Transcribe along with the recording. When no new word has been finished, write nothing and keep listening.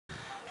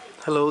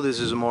Hello, this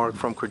is Mark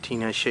from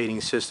Cortina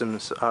Shading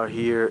Systems out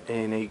here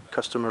in a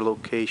customer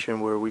location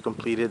where we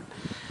completed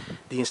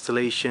the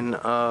installation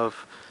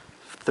of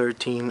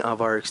 13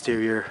 of our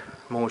exterior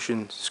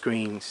motion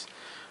screens.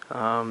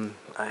 I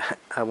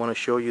want to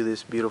show you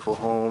this beautiful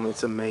home.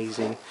 It's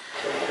amazing.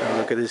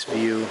 Look at this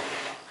view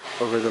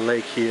over the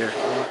lake here.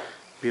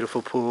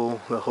 Beautiful pool.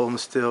 The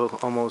home's still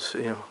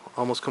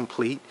almost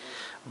complete,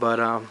 but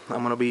I'm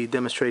going to be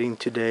demonstrating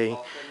today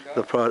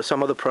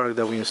some of the product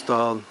that we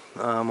installed.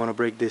 I'm going to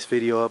break this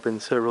video up in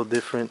several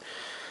different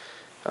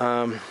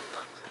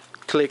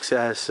clicks,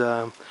 as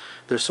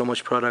there's so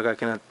much product I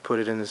cannot put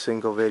it in a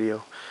single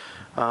video.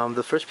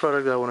 The first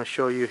product that I want to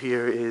show you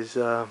here is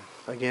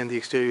again the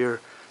exterior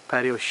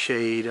patio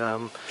shade.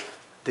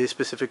 This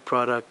specific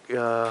product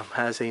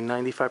has a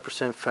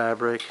 95%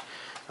 fabric.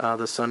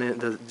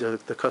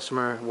 The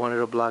customer wanted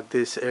to block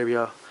this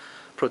area,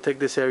 protect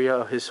this area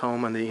of his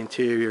home and the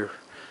interior.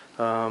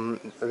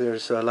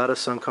 There's a lot of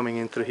sun coming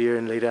in through here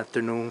in late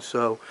afternoon,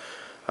 so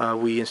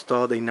we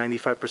installed a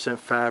 95%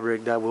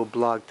 fabric that will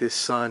block this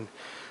sun.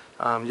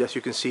 As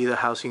you can see, the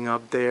housing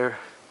up there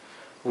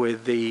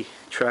with the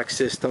track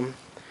system,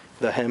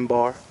 the hand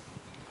bar.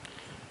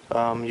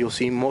 You'll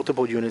see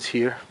multiple units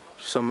here.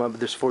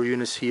 There's 4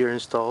 units here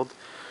installed.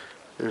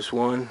 There's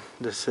one.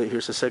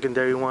 Here's a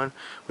secondary one.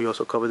 We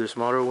also cover this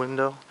motor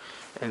window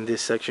and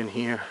this section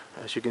here.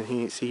 As you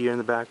can see here in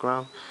the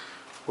background,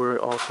 we're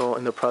also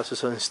in the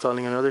process of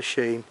installing another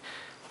shade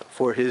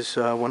for his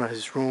one of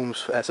his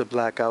rooms as a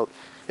blackout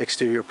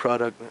exterior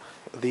product.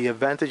 The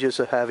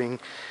advantages of having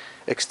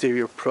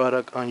exterior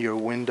product on your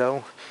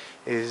window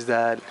is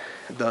that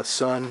the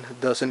sun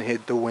doesn't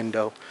hit the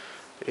window.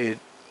 It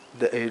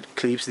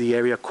keeps the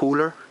area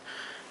cooler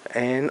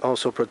and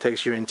also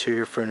protects your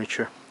interior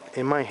furniture.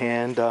 In my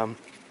hand, I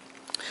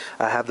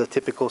have the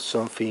typical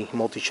Sunfy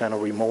multi-channel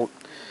remote.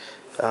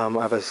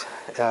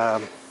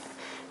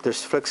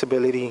 There's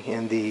flexibility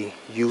in the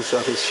use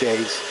of his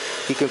shades.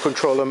 He can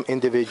control them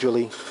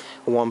individually,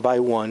 one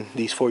by one,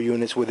 these 4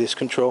 units with this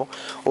control,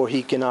 or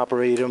he can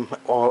operate them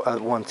all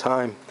at one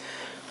time.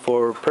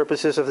 For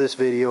purposes of this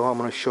video, I'm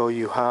going to show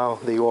you how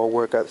they all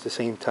work at the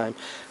same time.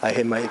 I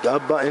hit my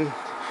up button.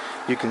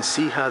 You can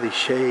see how the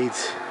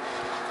shades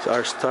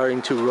are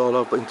starting to roll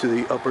up into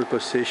the upper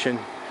position,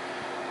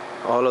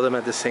 all of them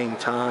at the same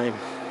time.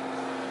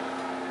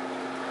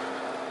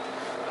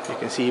 You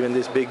can see even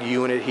this big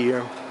unit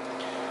here.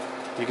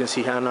 You can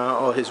see how now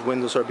all his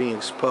windows are being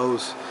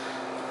exposed.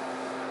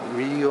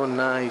 Real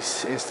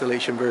nice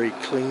installation, very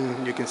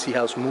clean. You can see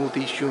how smooth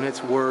these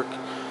units work.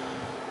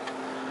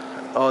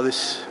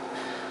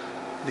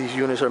 These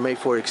units are made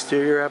for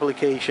exterior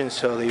applications,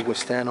 so they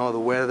withstand all the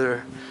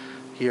weather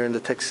here in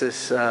the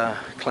Texas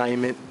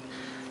climate.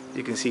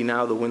 You can see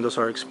now the windows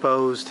are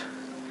exposed,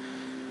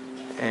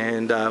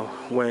 and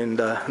when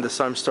the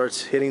sun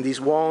starts hitting these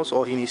walls,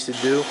 all he needs to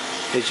do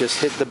is just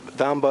hit the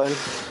down button.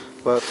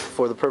 But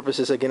for the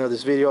purposes again of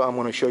this video, I'm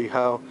going to show you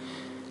how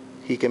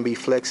he can be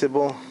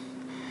flexible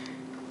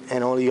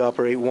and only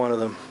operate one of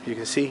them. You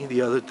can see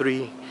the other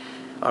 3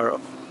 are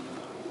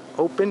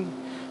open,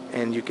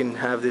 and you can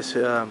have this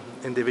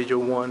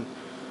individual one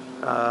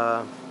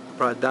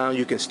brought down.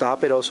 You can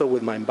stop it also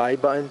with my buy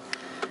button.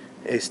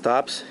 It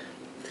stops.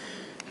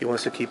 He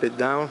wants to keep it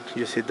down,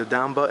 just hit the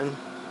down button.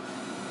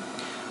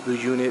 The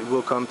unit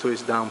will come to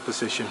its down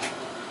position.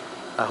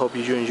 I hope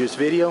you enjoyed this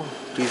video.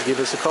 Please give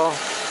us a call.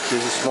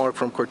 This is Mark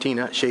from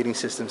Cortina Shading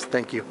Systems.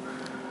 Thank you.